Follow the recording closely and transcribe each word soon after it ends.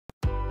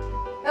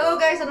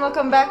guys, and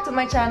welcome back to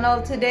my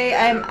channel. Today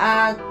I'm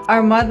at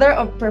our Mother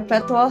of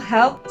Perpetual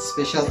Health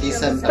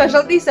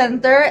Specialty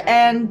Center,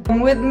 and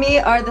with me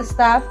are the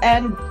staff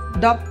and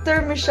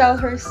Dr. Michelle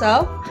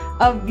herself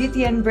of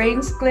Beauty and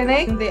Brains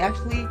Clinic. They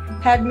actually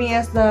had me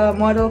as the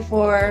model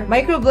for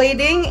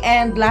microblading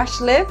and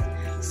lash lift.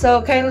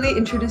 So kindly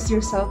introduce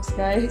yourselves,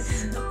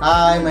 guys.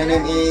 Hi, my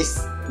name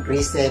is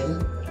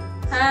Grayson.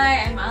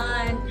 Hi, I'm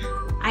Ann.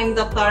 I'm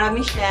Dr.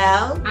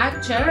 Michelle. I'm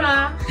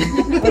Chera.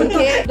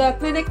 Okay, the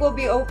clinic will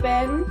be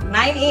open 9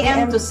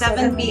 a.m. to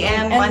 7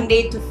 p.m.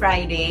 Monday to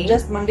Friday.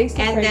 Just Mondays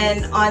to And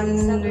Fridays. then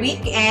on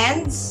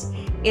weekends,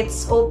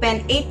 it's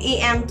open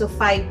 8 a.m. to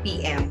 5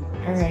 p.m.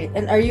 Alright,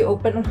 and are you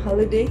open on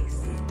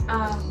holidays?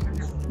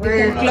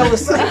 We're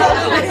closed.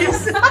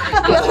 Closed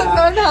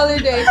on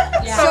holiday.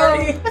 Yeah.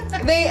 So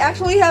they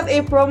actually have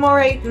a promo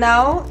right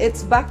now.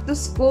 It's back to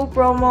school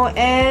promo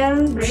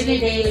and Rainy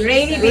days.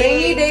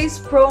 Rainy days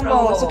promo.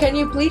 Promo. So can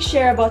you please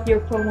share about your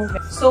promo?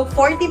 So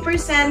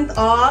 40%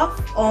 off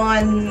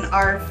on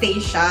our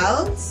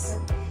facials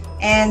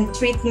and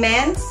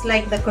treatments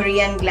like the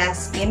Korean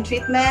glass skin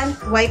treatment,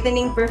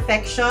 whitening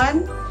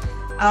perfection,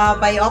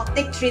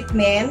 bioptic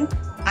treatment,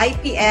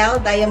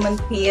 IPL,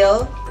 diamond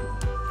peel,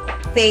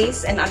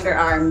 face and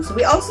underarms.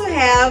 We also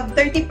have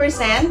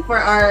 30% for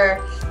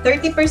our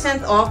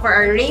 30% off for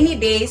our rainy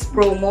days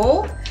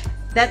promo.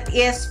 That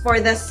is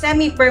for the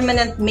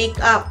semi-permanent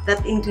makeup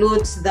that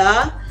includes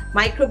the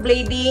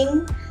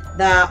microblading,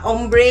 the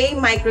ombre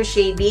micro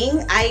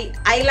shading,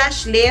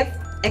 eyelash lift,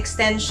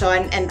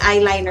 extension, and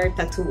eyeliner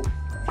tattoo.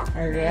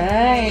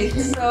 Alright.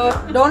 So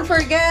don't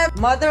forget,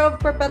 Mother of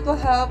Perpetual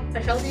Health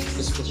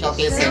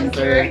Specialty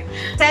Center.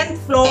 10th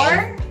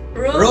floor.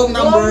 Room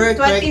number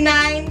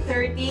 2930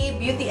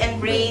 Beauty and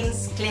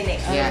Brains Clinic.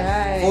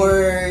 Yeah. Alright.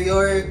 For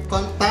your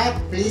contact,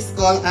 please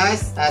call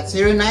us at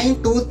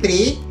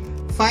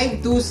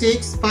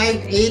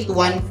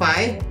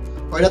 0923-526-5815,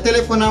 or the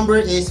telephone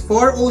number is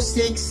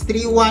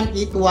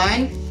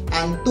 406-3181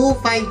 and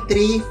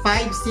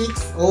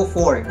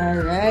 253-5604.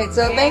 Alright.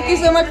 So thank you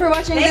so much for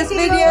watching this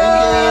Thank you.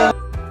 video.